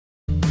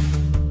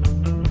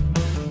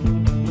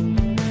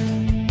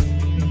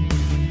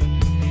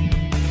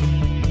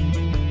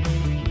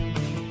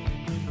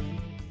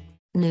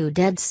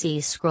Dead Sea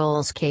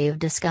Scrolls cave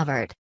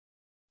discovered.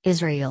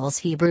 Israel's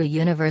Hebrew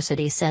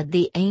University said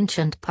the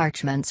ancient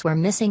parchments were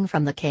missing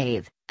from the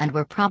cave, and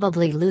were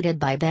probably looted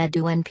by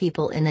Bedouin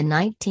people in the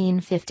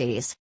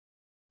 1950s.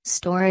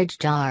 Storage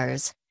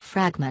jars,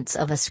 fragments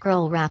of a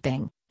scroll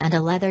wrapping, and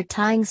a leather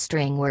tying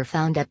string were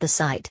found at the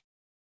site.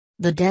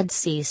 The Dead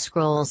Sea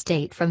Scrolls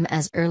date from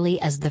as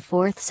early as the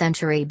 4th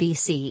century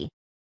BC.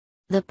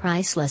 The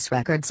priceless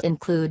records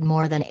include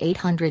more than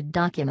 800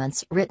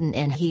 documents written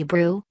in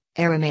Hebrew,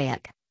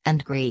 Aramaic,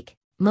 and Greek,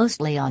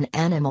 mostly on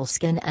animal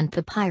skin and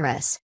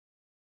papyrus.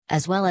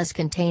 As well as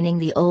containing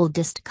the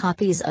oldest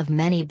copies of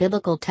many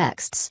biblical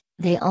texts,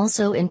 they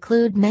also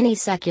include many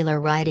secular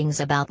writings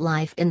about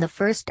life in the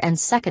 1st and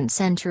 2nd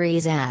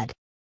centuries AD.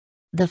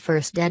 The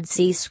first Dead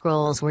Sea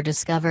Scrolls were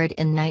discovered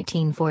in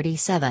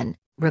 1947,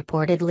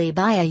 reportedly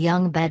by a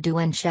young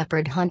Bedouin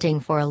shepherd hunting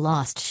for a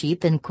lost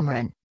sheep in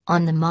Qumran,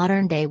 on the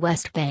modern-day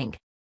West Bank.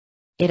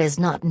 It is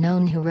not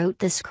known who wrote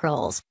the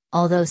scrolls,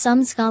 although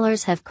some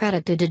scholars have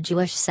credited a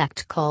Jewish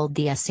sect called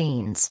the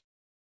Essenes.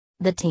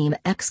 The team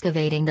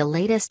excavating the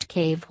latest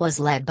cave was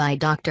led by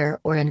Dr.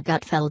 Oren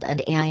Gutfeld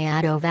and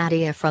Ayad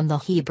Ovadia from the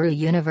Hebrew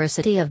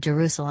University of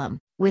Jerusalem,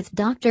 with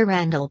Dr.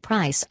 Randall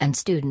Price and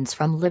students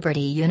from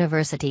Liberty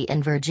University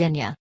in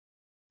Virginia.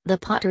 The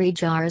pottery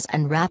jars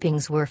and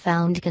wrappings were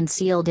found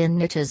concealed in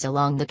niches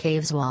along the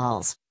cave's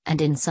walls,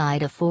 and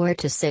inside a 4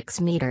 to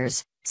 6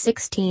 meters,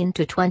 16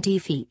 to 20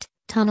 feet,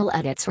 tunnel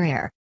at its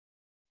rear.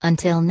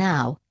 Until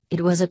now, it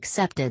was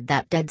accepted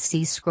that Dead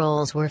Sea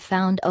Scrolls were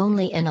found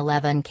only in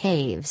 11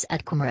 caves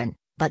at Qumran,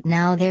 but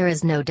now there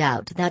is no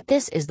doubt that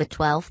this is the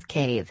 12th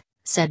cave,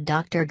 said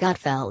Dr.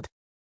 Gutfeld.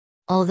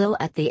 Although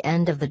at the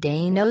end of the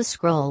day no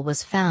scroll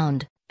was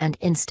found, and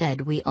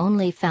instead we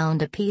only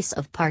found a piece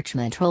of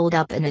parchment rolled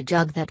up in a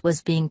jug that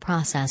was being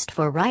processed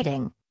for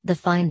writing, the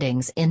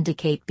findings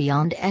indicate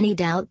beyond any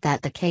doubt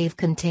that the cave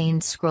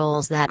contained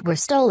scrolls that were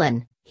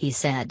stolen, he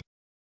said.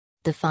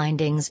 The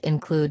findings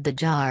include the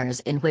jars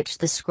in which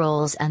the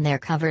scrolls and their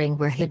covering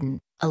were hidden,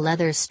 a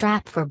leather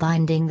strap for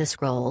binding the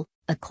scroll,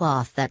 a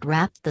cloth that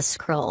wrapped the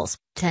scrolls,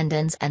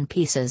 tendons and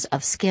pieces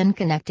of skin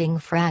connecting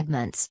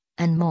fragments,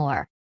 and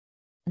more.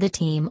 The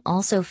team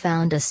also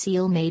found a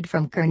seal made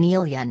from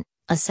carnelian,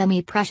 a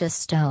semi-precious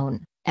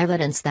stone,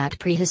 evidence that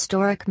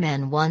prehistoric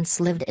men once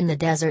lived in the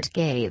desert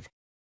cave.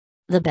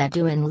 The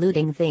Bedouin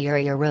looting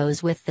theory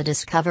arose with the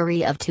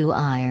discovery of 2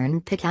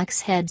 iron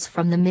pickaxe heads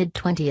from the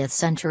mid-20th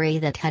century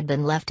that had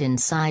been left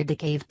inside the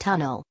cave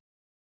tunnel.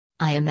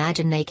 I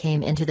imagine they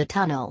came into the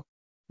tunnel.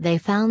 They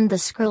found the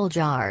scroll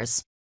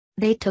jars.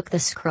 They took the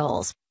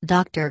scrolls,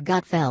 Dr.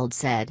 Gutfeld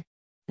said.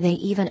 They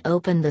even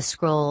opened the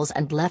scrolls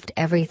and left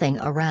everything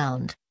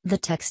around, the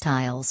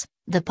textiles,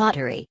 the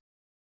pottery.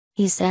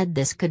 He said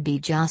this could be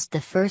just the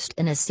first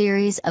in a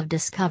series of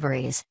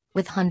discoveries,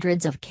 with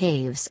hundreds of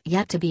caves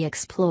yet to be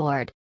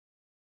explored.